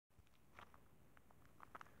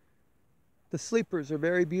The sleepers are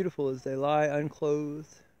very beautiful as they lie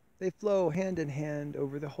unclothed. They flow hand in hand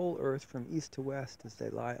over the whole earth from east to west as they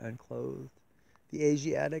lie unclothed. The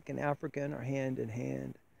Asiatic and African are hand in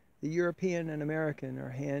hand. The European and American are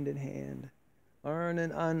hand in hand. Learned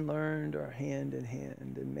and unlearned are hand in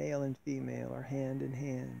hand, and male and female are hand in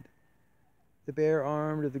hand. The bare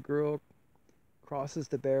arm of the girl crosses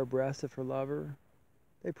the bare breast of her lover.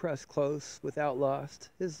 They press close, without lust.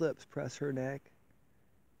 His lips press her neck.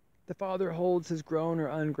 The father holds his grown or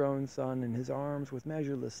ungrown son in his arms with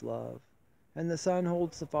measureless love, and the son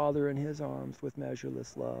holds the father in his arms with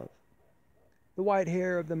measureless love. The white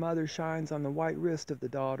hair of the mother shines on the white wrist of the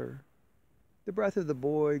daughter. The breath of the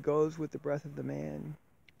boy goes with the breath of the man.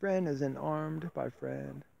 Friend is inarm'd by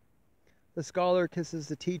friend. The scholar kisses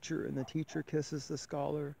the teacher, and the teacher kisses the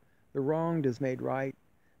scholar. The wronged is made right.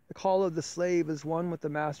 The call of the slave is one with the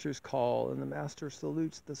master's call, and the master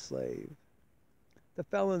salutes the slave. The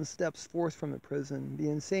felon steps forth from the prison. The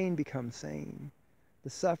insane becomes sane. The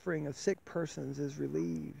suffering of sick persons is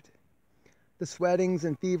relieved. The sweatings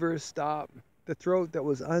and fevers stop. The throat that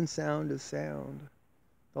was unsound is sound.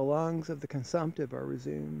 The lungs of the consumptive are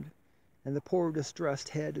resumed, and the poor distressed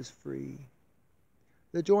head is free.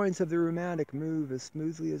 The joints of the rheumatic move as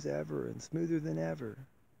smoothly as ever and smoother than ever.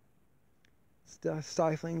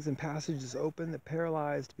 Stiflings and passages open, the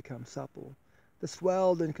paralyzed become supple. The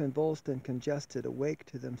swelled and convulsed and congested awake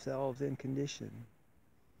to themselves in condition.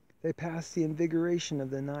 They pass the invigoration of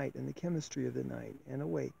the night and the chemistry of the night, and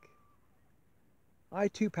awake. I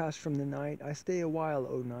too pass from the night. I stay a while,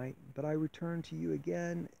 O night, but I return to you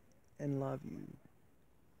again and love you.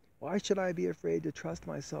 Why should I be afraid to trust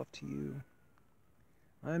myself to you?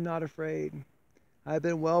 I am not afraid. I have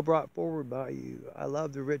been well brought forward by you. I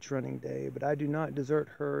love the rich running day, but I do not desert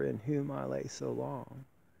her in whom I lay so long.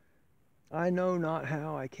 I know not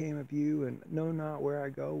how I came of you, and know not where I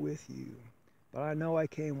go with you, but I know I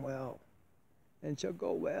came well, and shall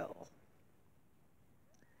go well.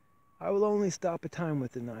 I will only stop a time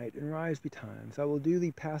with the night, and rise betimes. I will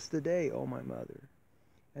duly pass the day, O my mother,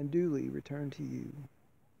 and duly return to you.